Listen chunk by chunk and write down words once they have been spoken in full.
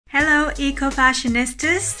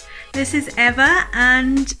eco-fashionistas, this is Eva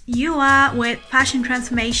and you are with Fashion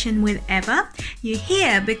Transformation with Eva. You're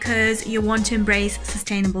here because you want to embrace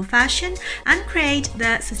sustainable fashion and create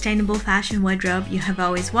the sustainable fashion wardrobe you have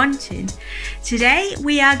always wanted. Today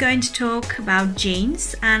we are going to talk about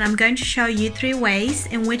jeans and I'm going to show you 3 ways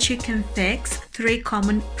in which you can fix 3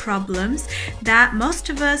 common problems that most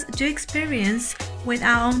of us do experience with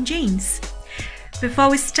our own jeans.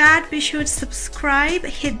 Before we start, be sure to subscribe,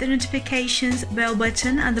 hit the notifications bell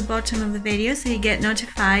button at the bottom of the video so you get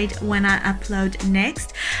notified when I upload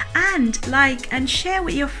next, and like and share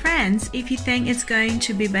with your friends if you think it's going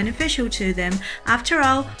to be beneficial to them. After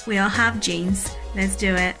all, we all have jeans. Let's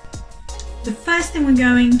do it. The first thing we're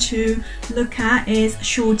going to look at is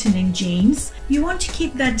shortening jeans. You want to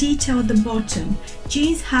keep that detail at the bottom.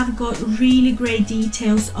 Jeans have got really great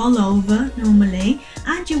details all over normally,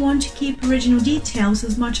 and you want to keep original details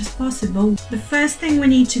as much as possible. The first thing we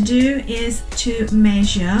need to do is to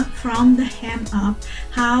measure from the hem up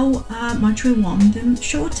how much we want them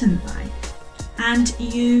shortened by. And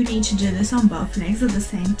you need to do this on both legs at the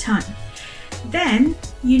same time. Then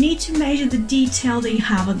you need to measure the detail that you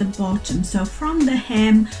have at the bottom, so from the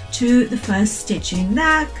hem to the first stitching.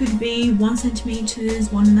 That could be 1 centimeters,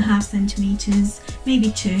 1.5 centimeters,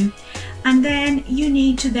 maybe 2. And then you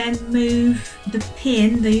need to then move the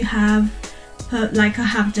pin that you have put, like I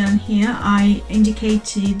have done here. I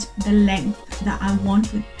indicated the length that I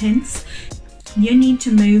want with pins. You need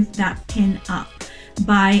to move that pin up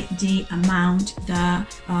by the amount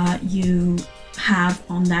that you have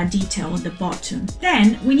on that detail at the bottom.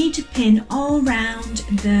 Then we need to pin all around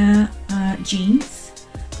the jeans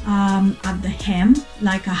at the hem,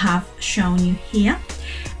 like I have shown you here,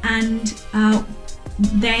 and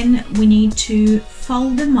then we need to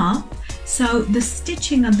fold them up so the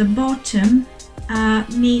stitching at the bottom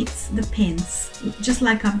meets the pins, just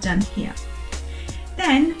like I've done here.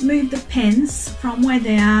 Then move the pins from where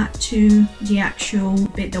they are to the actual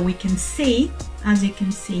bit that we can see, as you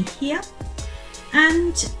can see here.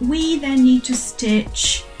 And we then need to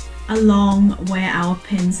stitch along where our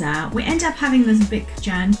pins are. We end up having this big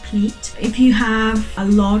giant pleat. If you have a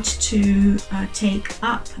lot to take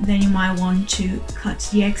up, then you might want to cut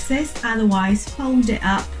the excess. Otherwise, fold it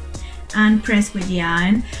up and press with the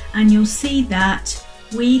iron, and you'll see that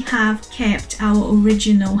we have kept our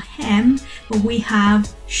original hem, but we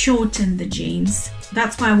have shortened the jeans.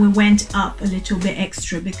 That's why we went up a little bit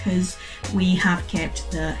extra, because we have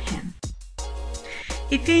kept the hem.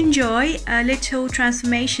 If you enjoy little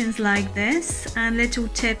transformations like this and little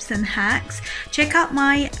tips and hacks, check out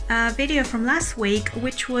my video from last week,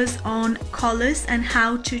 which was on collars and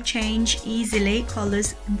how to change easily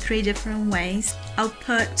collars in 3 different ways. I'll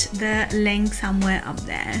put the link somewhere up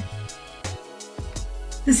there.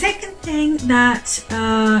 The second thing that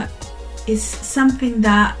is something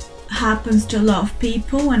that happens to a lot of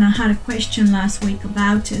people, and I had a question last week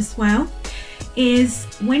about it as well, is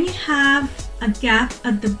when you have a gap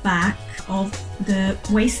at the back of the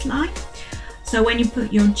waistline. So when you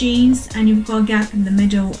put your jeans and you've got a gap in the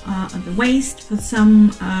middle of the waist, for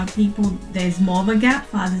some people there's more of a gap,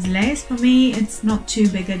 for others less. For me, it's not too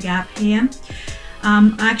big a gap here.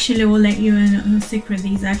 Actually, will let you in a secret,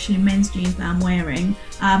 these are actually men's jeans that I'm wearing.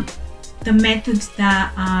 The methods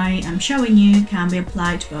that I am showing you can be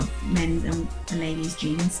applied to both men's and ladies'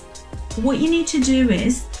 jeans. What you need to do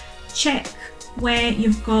is check where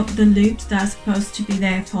you've got the loops that are supposed to be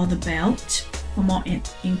there for the belt for more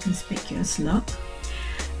inconspicuous look,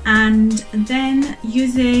 and then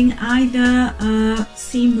using either a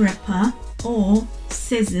seam ripper or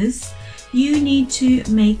scissors, you need to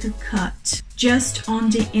make a cut just on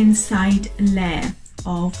the inside layer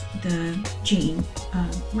of the jean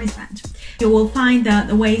waistband. You will find that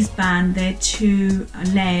the waistband, there are 2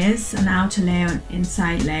 layers, an outer layer and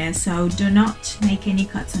inside layer, so do not make any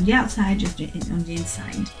cuts on the outside, just on the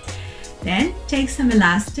inside. Then take some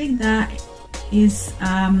elastic that is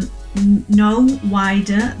no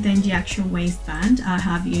wider than the actual waistband. I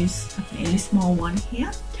have used a fairly small one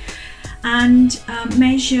here, and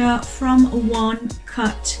measure from one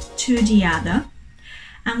cut to the other.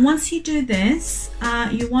 And once you do this,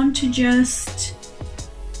 you want to just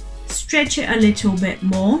stretch it a little bit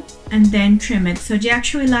more and then trim it, so the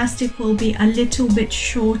actual elastic will be a little bit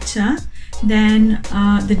shorter than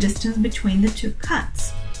the distance between the 2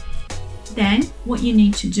 cuts. Then what you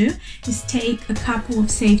need to do is take a couple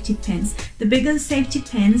of safety pins. The bigger the safety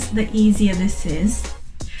pins, the easier this is,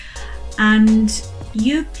 and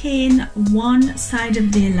you pin one side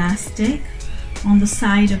of the elastic on the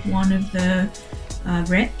side of one of the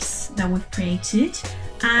rips that we've created,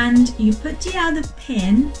 and you put the other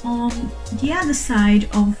pin on the other side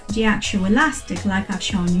of the actual elastic like I've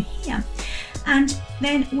shown you here. And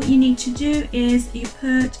then what you need to do is you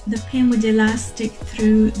put the pin with the elastic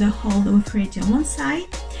through the hole that we've created on one side,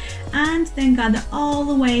 and then gather all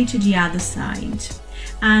the way to the other side,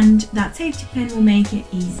 and that safety pin will make it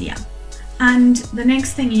easier. And the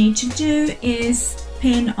next thing you need to do is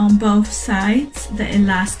pin on both sides the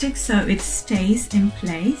elastic so it stays in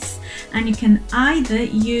place, and you can either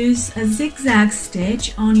use a zigzag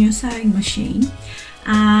stitch on your sewing machine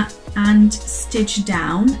and stitch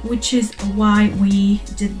down, which is why we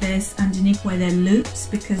did this underneath where there are loops,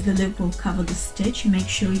 because the loop will cover the stitch. You make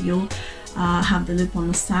sure you'll have the loop on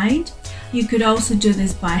the side. You could also do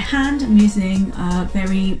this by hand. I'm using a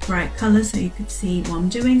very bright color so you could see what I'm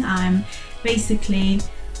doing. I'm basically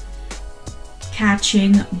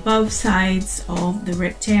catching both sides of the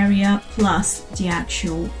ripped area plus the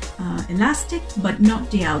actual elastic, but not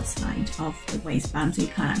the outside of the waistband, so you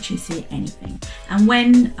can't actually see anything. And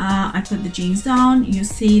when I put the jeans on, you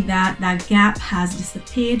see that that gap has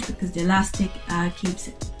disappeared because the elastic keeps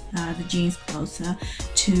the jeans closer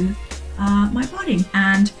to my body.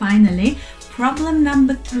 And finally, problem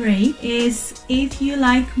number 3 is, if you,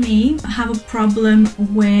 like me, have a problem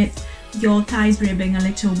with your thighs ribbing a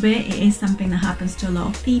little bit, it is something that happens to a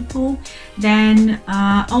lot of people, then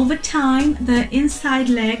over time the inside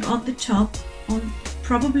leg of the top,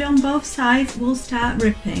 probably on both sides, will start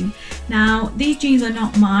ripping. Now these jeans are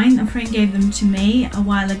not mine, a friend gave them to me a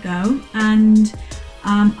while ago, and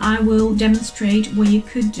I will demonstrate what you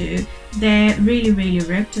could do. They're really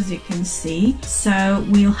ripped, as you can see, so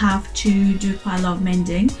we'll have to do quite a lot of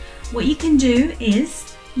mending. What you can do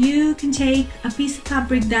is you can take a piece of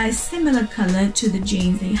fabric that is similar color to the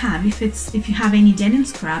jeans that you have. If you have any denim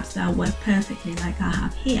scraps, that will work perfectly like I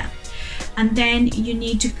have here. And then you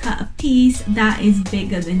need to cut a piece that is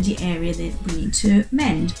bigger than the area that we need to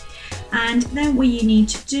mend. And then what you need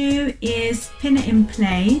to do is pin it in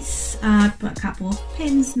place, put a couple of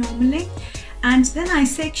pins normally, and then I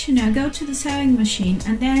section it, go to the sewing machine,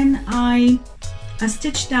 and then I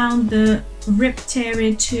stitch down the ripped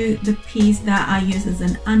area to the piece that I use as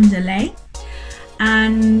an underlay,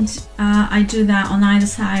 and I do that on either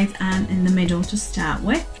side and in the middle to start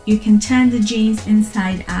with. You can turn the jeans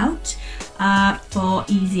inside out for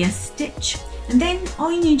easier stitch, and then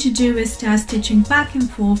all you need to do is start stitching back and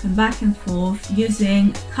forth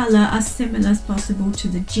using color as similar as possible to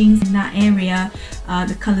the jeans. In that area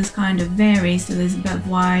the colors kind of vary, so there's a bit of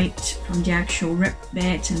white from the actual rip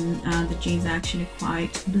bit, and the jeans are actually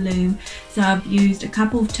quite blue, so I've used a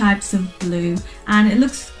couple of types of blue, and it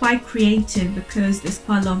looks quite creative because there's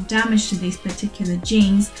quite a lot of damage to these particular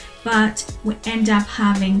jeans, but we end up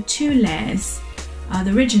having 2 layers.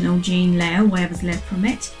 The original jean layer, whatever's left from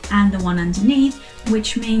it, and the one underneath,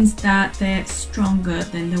 which means that they're stronger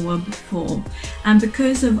than they were before. And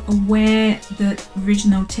because of where the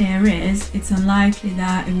original tear is, it's unlikely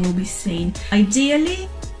that it will be seen. Ideally,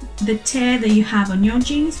 the tear that you have on your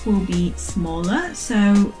jeans will be smaller,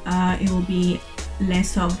 so it will be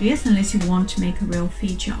less obvious unless you want to make a real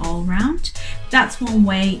feature all round. That's one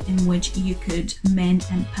way in which you could mend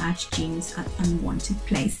and patch jeans at unwanted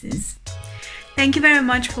places. Thank you very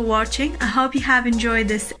much for watching. I hope you have enjoyed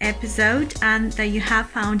this episode and that you have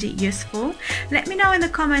found it useful. Let me know in the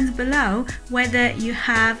comments below whether you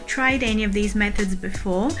have tried any of these methods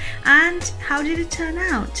before and how did it turn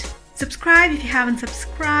out. Subscribe if you haven't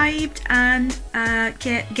subscribed, and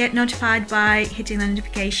get notified by hitting the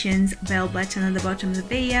notifications bell button at the bottom of the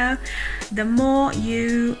video. The more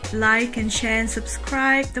you like and share and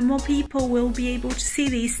subscribe, the more people will be able to see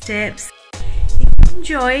these tips. If you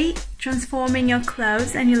enjoy transforming your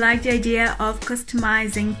clothes and you like the idea of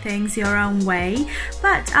customizing things your own way,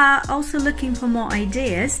 but are also looking for more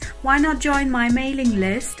ideas, why not join my mailing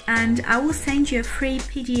list, and I will send you a free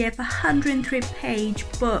PDF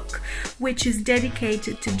 103-page book which is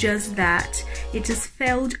dedicated to just that. It is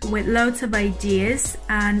filled with loads of ideas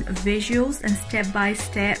and visuals and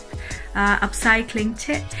step-by-step upcycling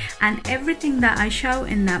tips, and everything that I show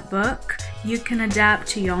in that book you can adapt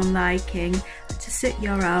to your own liking to suit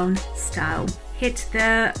your own style. Hit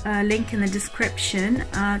the link in the description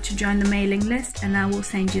to join the mailing list, and I will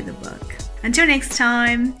send you the book. Until next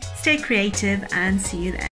time, stay creative and see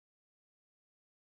you there.